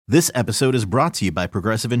This episode is brought to you by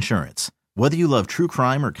Progressive Insurance. Whether you love true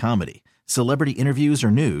crime or comedy, celebrity interviews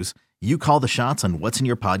or news, you call the shots on what's in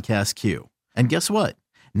your podcast queue. And guess what?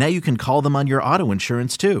 Now you can call them on your auto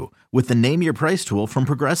insurance too with the Name Your Price tool from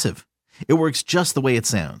Progressive. It works just the way it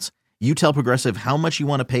sounds. You tell Progressive how much you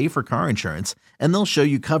want to pay for car insurance, and they'll show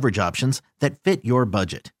you coverage options that fit your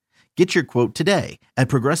budget. Get your quote today at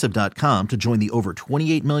Progressive.com to join the over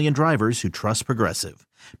 28 million drivers who trust Progressive.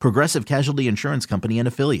 Progressive Casualty Insurance Company and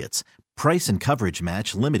Affiliates. Price and coverage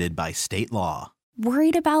match limited by state law.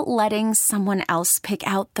 Worried about letting someone else pick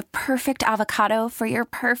out the perfect avocado for your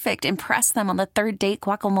perfect impress them on the third date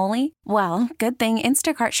guacamole? Well, good thing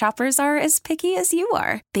Instacart shoppers are as picky as you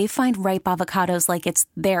are. They find ripe avocados like it's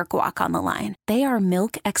their guac on the line. They are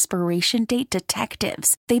milk expiration date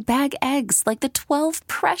detectives. They bag eggs like the 12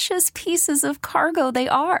 precious pieces of cargo they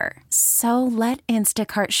are. So let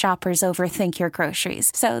Instacart shoppers overthink your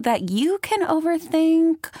groceries so that you can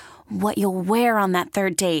overthink what you'll wear on that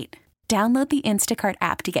third date. Download the Instacart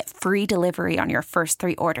app to get free delivery on your first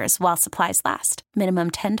 3 orders while supplies last.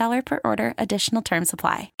 Minimum $10 per order. Additional terms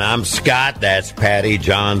apply. I'm Scott. That's Patty.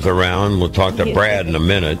 John's around. We'll talk to Brad in a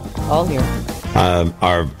minute. All here.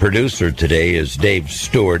 Our producer today is Dave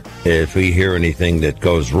Stewart. If we hear anything that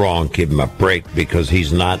goes wrong, give him a break because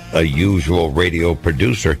he's not a usual radio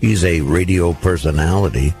producer. He's a radio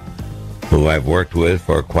personality who I've worked with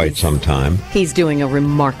for quite some time. He's doing a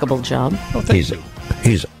remarkable job. Oh, thank you.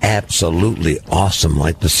 He's absolutely awesome,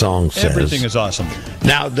 like the song says. Everything is awesome.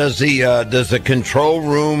 Now, does the control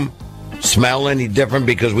room smell any different?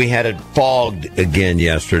 Because we had it fogged again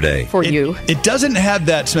yesterday. It doesn't have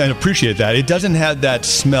that smell. I appreciate that. It doesn't have that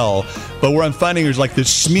smell. But what I'm finding is like the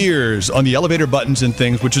smears on the elevator buttons and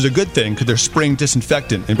things, which is a good thing because they're spraying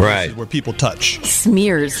disinfectant in places where people touch.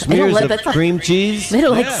 Smears. Smears of cream cheese? They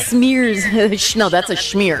don't like smears. No, that's a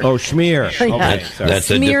schmear. Oh, schmear. Okay.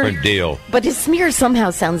 That's a different deal. But a smear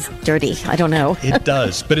somehow sounds dirty. I don't know. It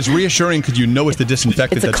does. But it's reassuring because you know it's the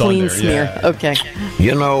disinfectant that's on there. It's a clean smear. Yeah. Okay.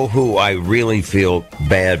 You know who I really feel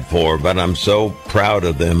bad for, but I'm so proud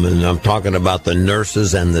of them, and I'm talking about the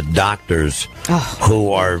nurses and the doctors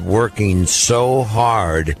who are working so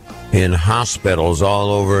hard in hospitals all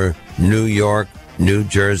over New York, New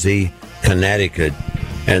Jersey, Connecticut.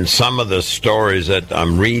 And some of the stories that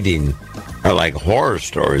I'm reading are like horror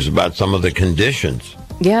stories about some of the conditions.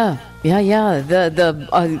 Yeah.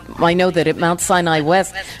 I know that at Mount Sinai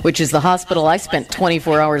West, which is the hospital I spent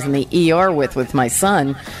 24 hours in the ER with my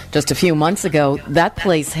son just a few months ago, that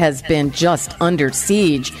place has been just under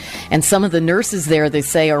siege. And some of the nurses there, they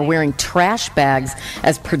say, are wearing trash bags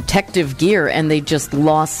as protective gear, and they just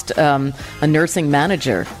lost a nursing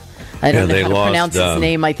manager. I don't know how to pronounce his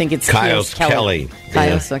name. I think it's Kyos Kelly.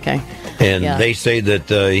 Kyos, okay. And they say that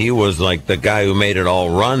he was like the guy who made it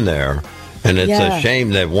all run there. And it's a shame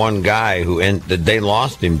that one guy they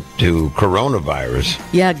lost him to coronavirus.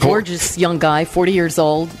 Yeah, gorgeous young guy, 40 years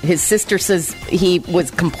old. His sister says he was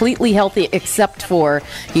completely healthy except for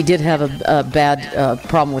he did have a bad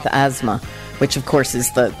problem with asthma, which of course is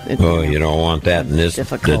you don't want that. And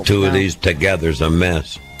the two of these together is a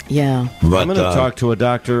mess. Yeah. But I'm going to talk to a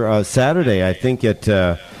doctor Saturday, I think, at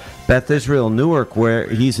Beth Israel Newark, where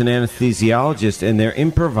he's an anesthesiologist, and they're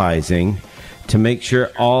improvising to make sure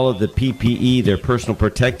all of the PPE, their personal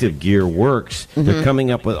protective gear, works. Mm-hmm. They're coming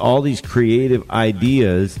up with all these creative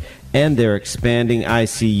ideas, and they're expanding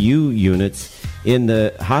ICU units in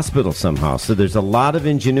the hospital somehow. So there's a lot of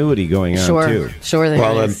ingenuity going on, too. Sure,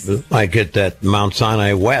 there is. Like at that Mount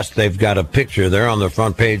Sinai West, they've got a picture. They're on the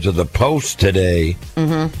front page of the Post today,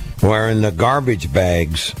 wearing the garbage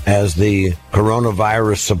bags as the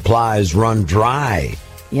coronavirus supplies run dry.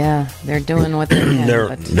 Yeah, they're doing what they can.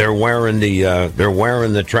 They're wearing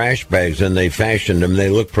the trash bags, and they fashioned them. They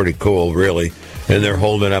look pretty cool, really. And they're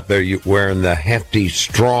holding up there wearing the hefty,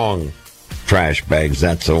 strong trash bags.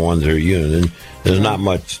 That's the ones they're using. And there's not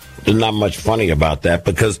much funny about that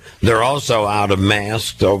because they're also out of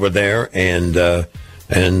masks over there, and they're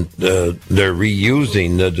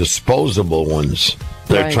reusing the disposable ones.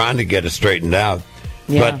 They're trying to get it straightened out.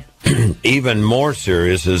 Yeah. But even more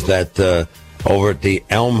serious is that. Over at the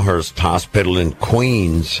Elmhurst Hospital in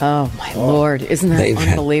Queens. Oh, my Lord. Isn't that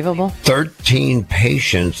unbelievable? 13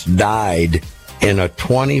 patients died in a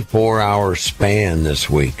 24-hour span this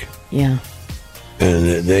week. Yeah. And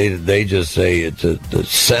they just say it's the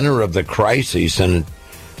center of the crisis, and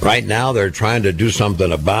right now they're trying to do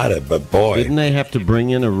something about it, but boy. Didn't they have to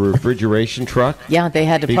bring in a refrigeration truck? Yeah, they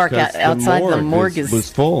had to park outside. The morgue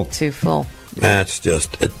was full. Too full. That's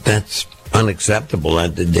unacceptable.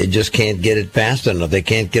 They just can't get it fast enough. They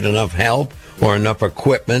can't get enough help or enough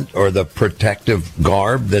equipment or the protective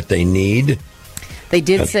garb that they need. They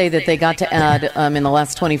did say that they got to add, in the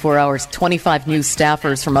last 24 hours, 25 new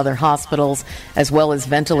staffers from other hospitals, as well as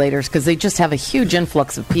ventilators, because they just have a huge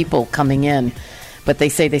influx of people coming in. But they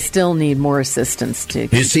say they still need more assistance to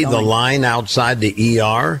keep You see going. the line outside the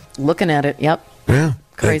ER? Looking at it, yep. Yeah.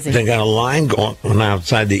 Crazy. They got a line going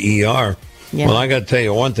outside the ER. Yeah. Well, I got to tell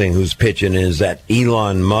you one thing who's pitching is that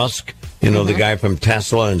Elon Musk, the guy from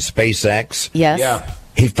Tesla and SpaceX. Yes. Yeah.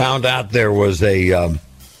 He found out there was an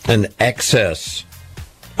excess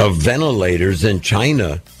of ventilators in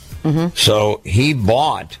China. So he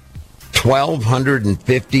bought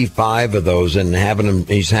 1,255 of those and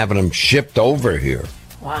he's having them shipped over here.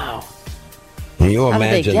 Wow. Can you How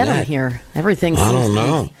imagine do they get that? them here? Everything I seems don't to be-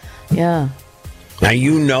 know. Yeah.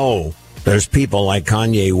 Now, there's people like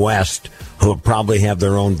Kanye West who probably have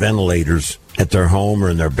their own ventilators at their home or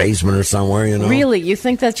in their basement or somewhere, Really? You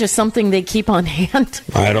think that's just something they keep on hand?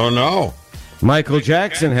 I don't know. Michael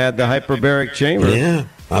Jackson had the hyperbaric chamber. Yeah,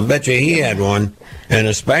 I bet you he had one. And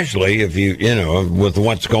especially if with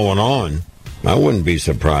what's going on, I wouldn't be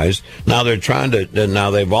surprised. Now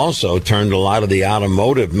they've also turned a lot of the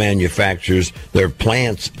automotive manufacturers, their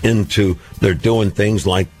plants they're doing things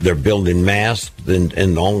like they're building masks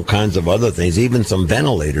and all kinds of other things. Even some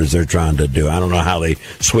ventilators they're trying to do. I don't know how they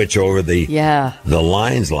switch over the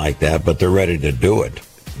lines like that, but they're ready to do it.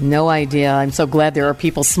 No idea. I'm so glad there are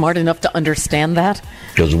people smart enough to understand that.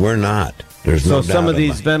 Because we're not. There's no doubt. So some of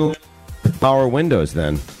these ventilators power windows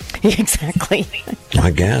then. Exactly.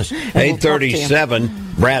 I guess.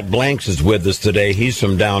 8:37. Brad Blanks is with us today. He's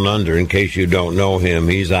from down under. In case you don't know him,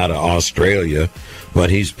 he's out of Australia,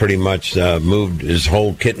 but he's pretty much moved his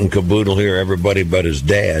whole kit and caboodle here. Everybody but his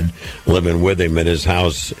dad living with him at his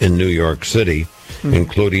house in New York City,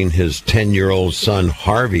 including his 10-year-old son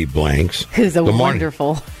Harvey Blanks. Who's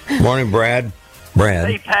wonderful. Morning, Brad.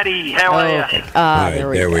 Hey, Patty, how are you? All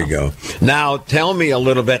right, there we go. Now, tell me a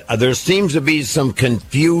little bit. There seems to be some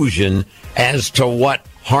confusion as to what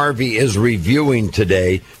Harvey is reviewing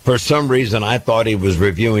today. For some reason, I thought he was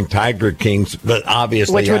reviewing Tiger Kings, but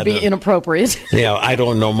obviously... Which would be inappropriate. I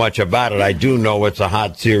don't know much about it. I do know it's a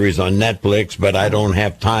hot series on Netflix, but I don't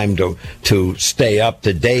have time to stay up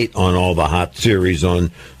to date on all the hot series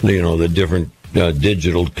on, the different...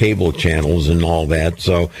 digital cable channels and all that.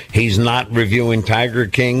 So he's not reviewing Tiger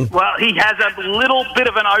King? Well, he has a little bit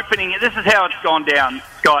of an opening. This is how it's gone down,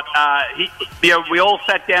 Scott. We all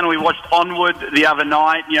sat down and we watched Onward the other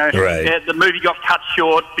night. Right. The movie got cut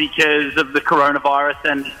short because of the coronavirus,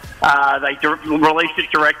 and they released it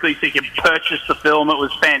directly so you could purchase the film. It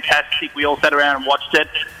was fantastic. We all sat around and watched it.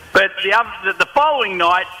 But the following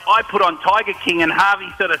night, I put on Tiger King, and Harvey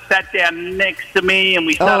sort of sat down next to me, and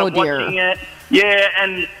we started watching it. Yeah,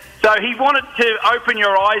 and so he wanted to open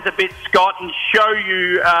your eyes a bit, Scott, and show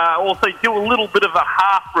you, also do a little bit of a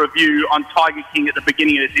half review on Tiger King at the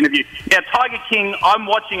beginning of this interview. Now, Tiger King, I'm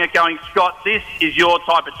watching it going, Scott, this is your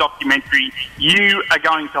type of documentary. You are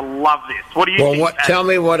going to love this. What do you think? Well, tell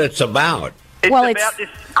me what it's about. It's about this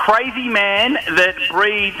crazy man that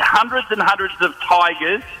breeds hundreds and hundreds of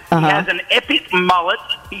tigers. He has an epic mullet.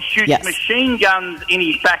 He shoots machine guns in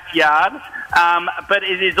his backyard. But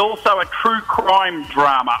it is also a true crime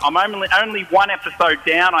drama. I'm only one episode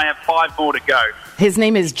down. I have 5 more to go. His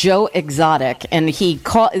name is Joe Exotic, and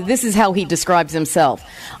this is how he describes himself.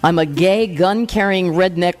 I'm a gay, gun-carrying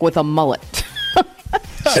redneck with a mullet.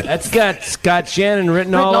 That's got Scott Shannon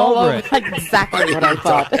written all over it. Exactly what I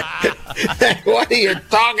thought. What are you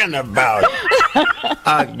talking about?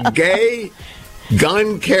 A gay,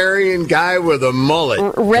 gun-carrying guy with a mullet.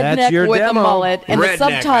 Redneck with a mullet. And Redneck, the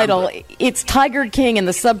subtitle, it's Tiger King, and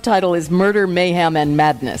the subtitle is Murder, Mayhem, and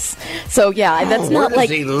Madness. So, that's not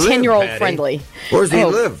like 10-year-old friendly. Where does he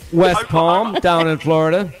live? West Palm, down in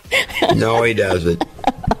Florida. No, he doesn't.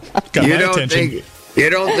 Got my attention. You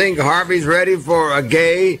don't think Harvey's ready for a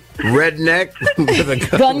gay redneck with a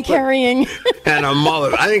gun carrying and a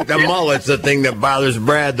mullet? I think the mullet's the thing that bothers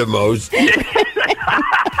Brad the most.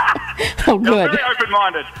 Oh, good. I'm very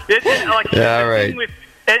open-minded. All right.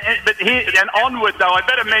 And Onward, though, I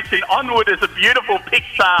better mention Onward is a beautiful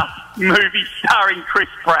Pixar movie starring Chris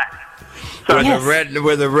Pratt. So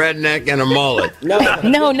with a redneck and a mullet. No.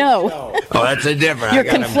 Oh, that's a different. You're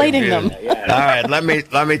conflating them. All right,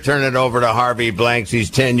 let me turn it over to Harvey Blanks. He's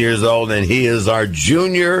 10 years old, and he is our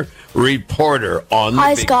junior reporter on the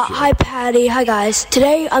Hi, Big Scott. Show. Hi, Patty. Hi, guys.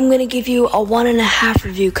 Today, I'm going to give you a 1.5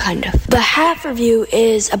 review, kind of. The half review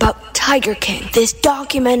is about Tiger King, this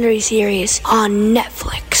documentary series on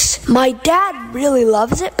Netflix. My dad really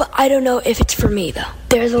loves it, but I don't know if it's for me, though.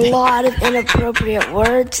 There's a lot of inappropriate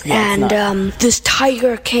words, and this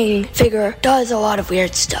Tiger King figure does a lot of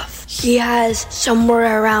weird stuff. He has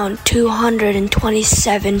somewhere around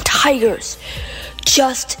 227 tigers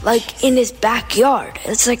just like in his backyard.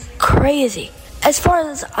 It's like crazy. As far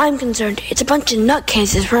as I'm concerned, it's a bunch of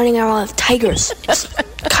nutcases running around with tigers. It's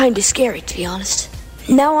kind of scary, to be honest.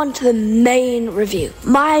 Now on to the main review.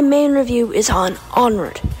 My main review is on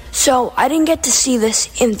Onward. So I didn't get to see this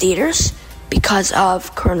in theaters because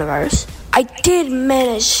of coronavirus. I did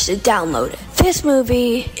manage to download it. This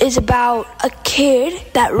movie is about a kid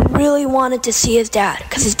that really wanted to see his dad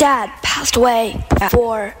because his dad passed away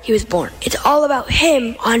before he was born. It's all about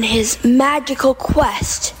him on his magical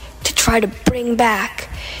quest to try to bring back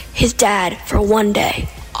his dad for one day.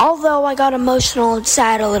 Although I got emotional and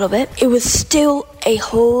sad a little bit, it was still a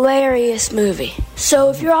hilarious movie. So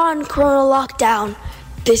if you're on Corona lockdown,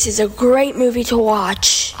 this is a great movie to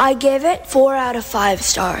watch. I gave it 4 out of 5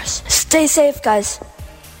 stars. Stay safe, guys.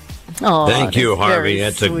 Oh, thank you, Harvey.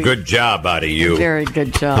 That's sweet. A good job out of you. Very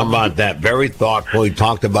good job. How about that? Very thoughtful. He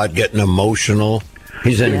talked about getting emotional.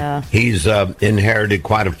 He's inherited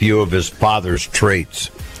quite a few of his father's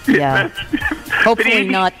traits. Yeah. Hopefully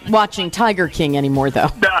not watching Tiger King anymore, though.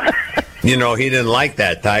 You know, he didn't like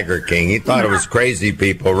that Tiger King. He thought it was crazy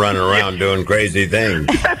people running around doing crazy things.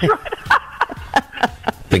 That's right.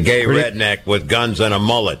 The gay redneck with guns and a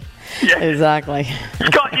mullet. Yeah. Exactly.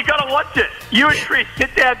 Scott, you got to watch it. You and Chris,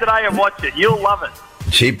 sit down today and watch it. You'll love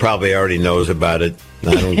it. She probably already knows about it.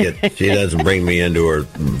 She doesn't bring me into her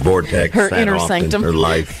vortex. Her inner sanctum. Her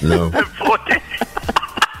life, no. Vortex.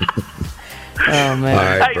 Oh, man. All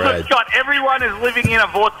right, hey, Brad. look, Scott, everyone is living in a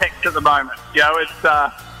vortex at the moment. You know,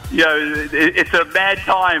 it's a mad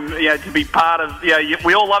time, to be part of,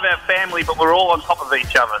 we all love our family, but we're all on top of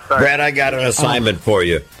each other. So. Brad, I got an assignment for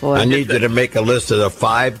you. Boy. I need you to make a list of the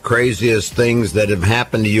 5 craziest things that have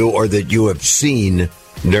happened to you or that you have seen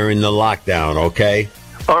during the lockdown, okay?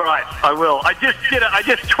 All right, I will. I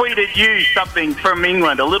just tweeted you something from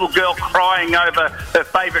England, a little girl crying over her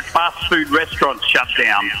favourite fast food restaurant shut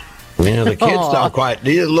down. Yeah, the kids don't quite.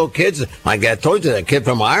 These little kids, like I told you, that kid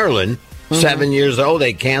from Ireland, 7 years old,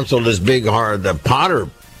 they canceled his big the Potter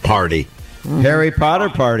party. Harry Potter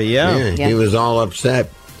party, yeah. He was all upset.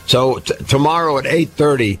 So tomorrow at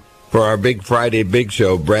 8:30 for our Big Friday Big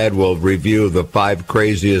Show, Brad will review the 5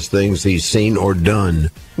 craziest things he's seen or done.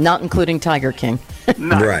 Not including Tiger King.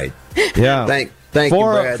 No. Right. Yeah. Thank you,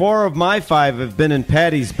 Brad. 4 of my 5 have been in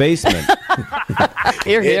Patty's basement.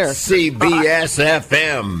 Here. It's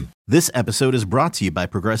CBS-FM. This episode is brought to you by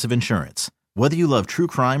Progressive Insurance. Whether you love true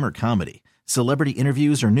crime or comedy, celebrity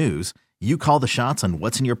interviews or news, you call the shots on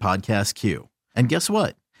what's in your podcast queue. And guess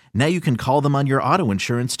what? Now you can call them on your auto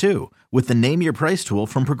insurance too with the Name Your Price tool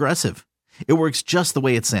from Progressive. It works just the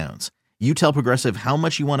way it sounds. You tell Progressive how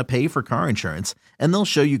much you want to pay for car insurance, and they'll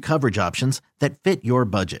show you coverage options that fit your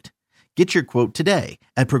budget. Get your quote today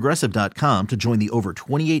at Progressive.com to join the over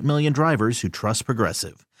 28 million drivers who trust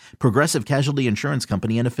Progressive. Progressive Casualty Insurance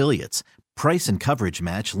Company and Affiliates. Price and coverage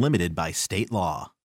match limited by state law.